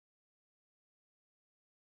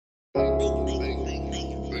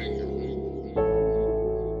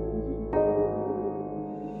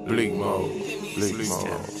Bleak mode, bleak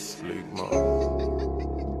mode, bleak mode.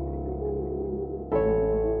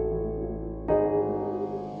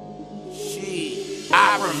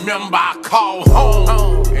 I remember I called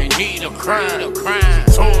home and need a crime.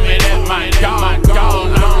 Told me that my dog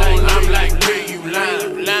gone. I'm like, where you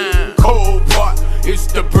lying? Cold part, it's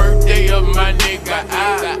the birthday of my nigga.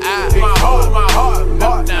 My heart,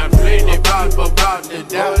 now plenty about the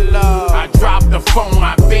dollar. I dropped the phone,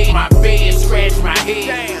 my bed, scratch my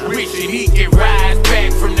head. Wishing he could rise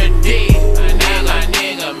back from the dead. My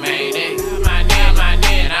nigga made it. My nigga,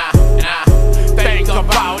 think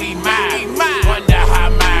about he mine. Wonder how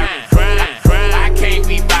mine crying. I can't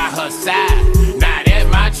be by her side. Now that's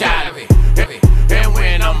my child. And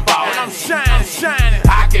when I'm ballin', I'm shining.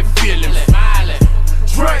 I can feel him smiling,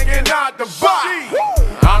 drinking out the bottle.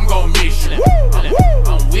 I'm gon' miss you.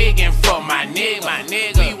 I'm wiggin' for my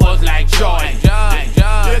nigga. We was like Jordan.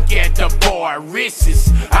 Look at the boy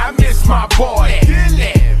wrists. I miss my boy.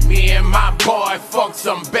 Me and my boy fuck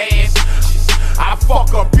some bad. I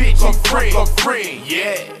fuck a bitch and friend.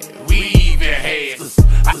 Yeah, we even had.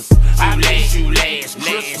 I bless you last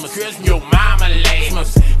Christmas. Your mama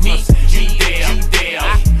last. You there.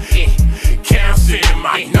 Cancer in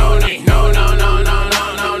my no.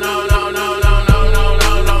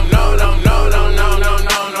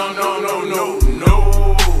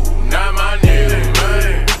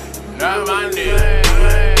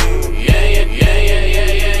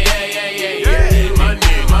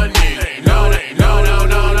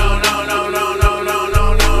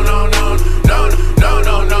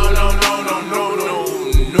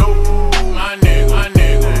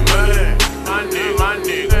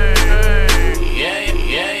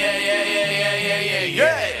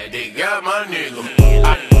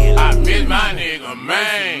 I miss my nigga,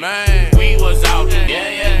 man. We was out there,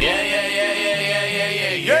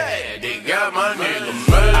 yeah. They got my nigga,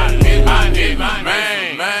 man. I miss my nigga,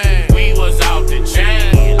 man. We was out the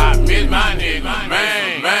chain. I miss my nigga,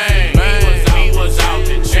 man. We was out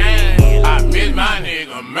the chain. I miss my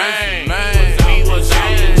nigga, man. We was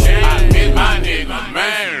out the chain. I miss my nigga,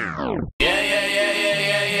 man. Yeah.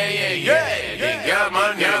 They got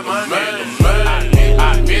my nigga, man. I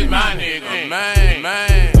miss my nigga,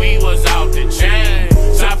 man. We was out the chain.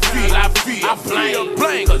 So I feel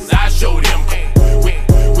blank, cause I showed him.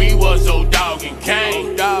 We was old dog and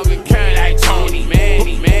cane. Like Tony,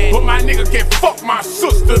 man. But my nigga can fuck my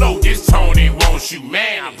sister though. This Tony wants you,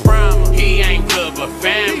 man. I promise. He ain't good but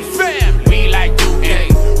family. We like Duke.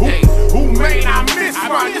 Who made I miss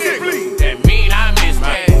my nigga? That mean I miss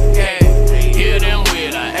my hit them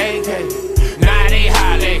with a AK. Now they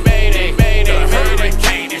holler, made the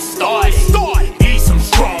hurricane it started. Need some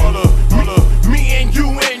strong. Me and you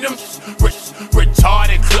and them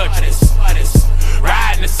retarded clutches.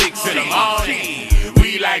 Riding the 6 in the morning.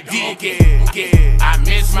 We like DK. I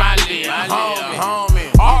miss my little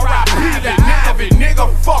homie. R.I.P. the Navy, nigga,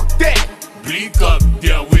 fuck that. Bleak up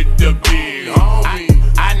there with the big homie.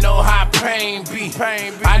 I know how pain be.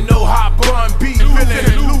 I know how bun be.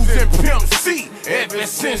 Feeling losing Pimp C ever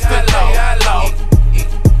since the law.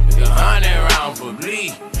 100 rounds for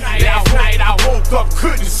bleed. Last night I woke up,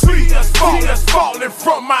 couldn't sleep. Tears falling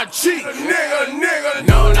from my cheek. Nigga.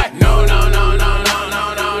 No.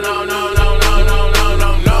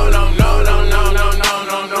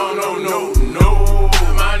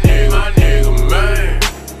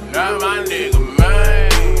 My nigga, man.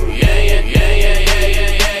 Yeah.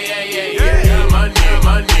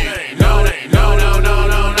 My nigga.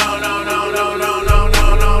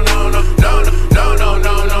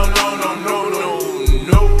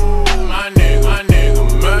 No.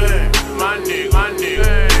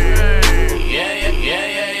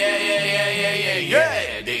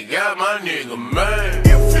 Yeah, they got my nigga, man.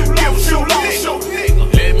 If you lost your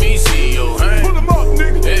nigga, let me see your hand. Put 'em up,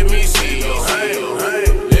 nigga. Let me see your hand.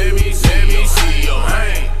 Let me see your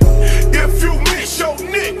hand. If you miss your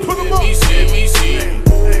nigga, put 'em up. Let me see.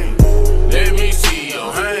 Let me see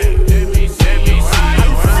your hand. Let me see your hand. How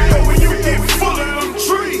you feel when you get full of them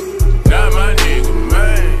trees? Not my nigga,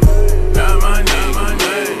 man. Not my nigga,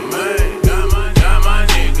 man. Not my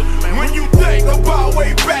nigga, man. When you think about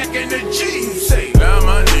way back in the G, you say, not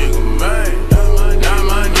my nigga, man. Not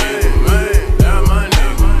my nigga, man. Not my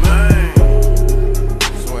nigga, man.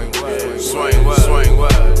 Swing what?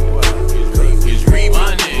 It's read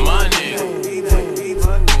my nigga, my nigga.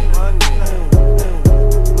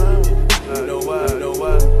 You know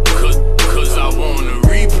why? Cause I wanna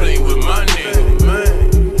replay with my nigga, man.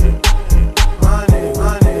 My nigga,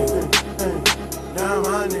 now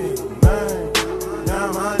my nigga, man.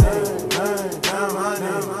 Now my nigga, man. Now my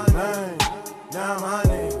nigga, man. Now my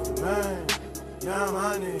nigga, man. Now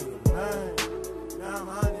my nigga, man. Now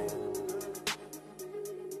my nigga.